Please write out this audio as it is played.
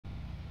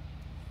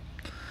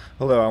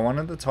Hello, I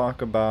wanted to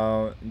talk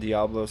about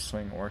Diablo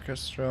Swing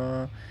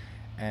Orchestra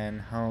and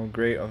how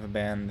great of a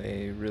band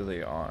they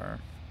really are.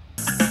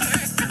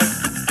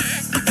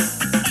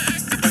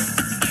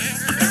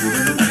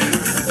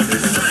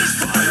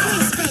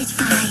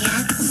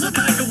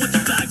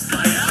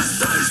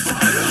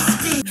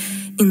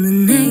 In the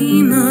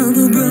name of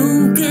a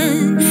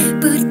broken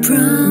but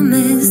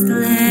promised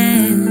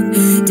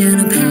land, down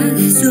a path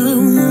so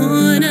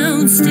worn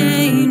out,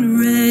 stained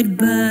red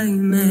by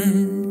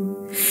men,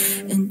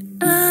 and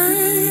I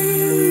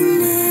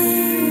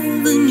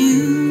never knew.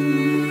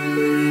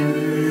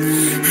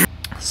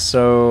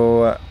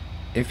 So,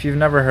 if you've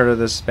never heard of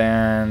this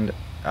band,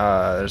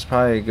 there's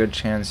probably a good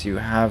chance you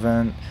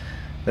haven't.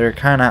 They're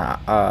kind of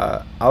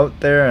out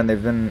there, and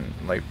they've been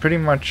like pretty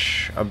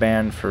much a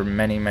band for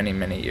many, many,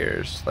 many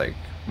years, like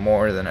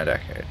more than a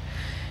decade.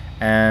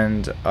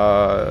 And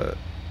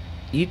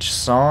each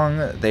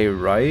song they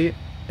write,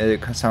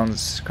 it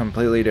sounds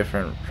completely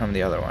different from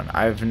the other one.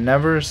 I've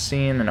never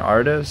seen an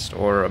artist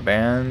or a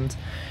band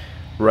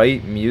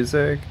write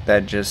music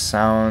that just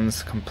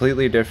sounds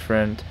completely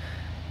different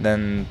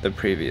than the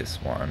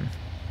previous one.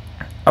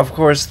 Of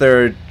course,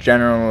 there are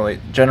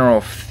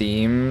general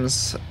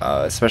themes,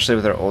 especially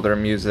with their older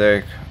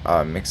music,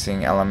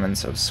 mixing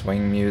elements of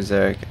swing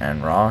music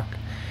and rock.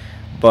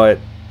 But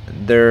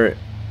there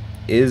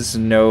is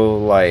no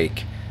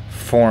like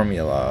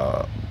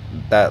formula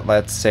that,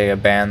 let's say, a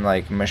band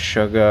like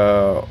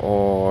Meshuggah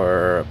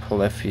or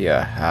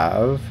Polyphia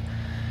have.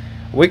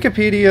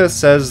 Wikipedia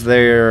says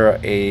they're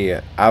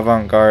a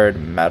avant-garde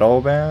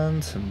metal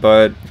band,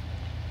 but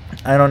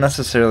I don't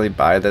necessarily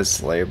buy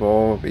this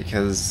label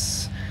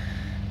because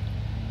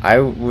I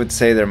would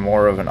say they're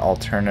more of an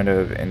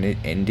alternative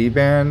indie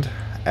band,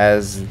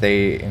 as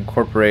they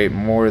incorporate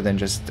more than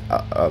just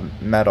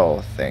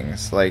metal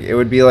things. Like, it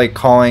would be like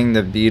calling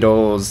the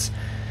Beatles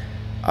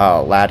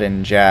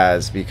Latin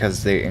jazz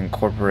because they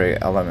incorporate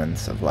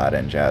elements of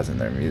Latin jazz in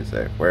their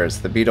music,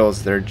 whereas the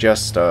Beatles, they're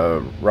just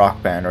a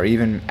rock band, or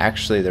even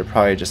actually they're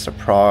probably just a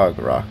prog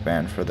rock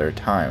band for their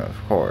time, of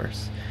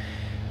course.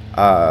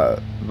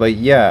 But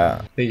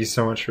yeah. Thank you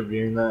so much for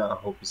viewing that. I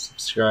hope you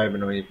subscribe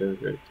and leave a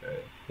great day.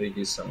 Thank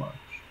you so much.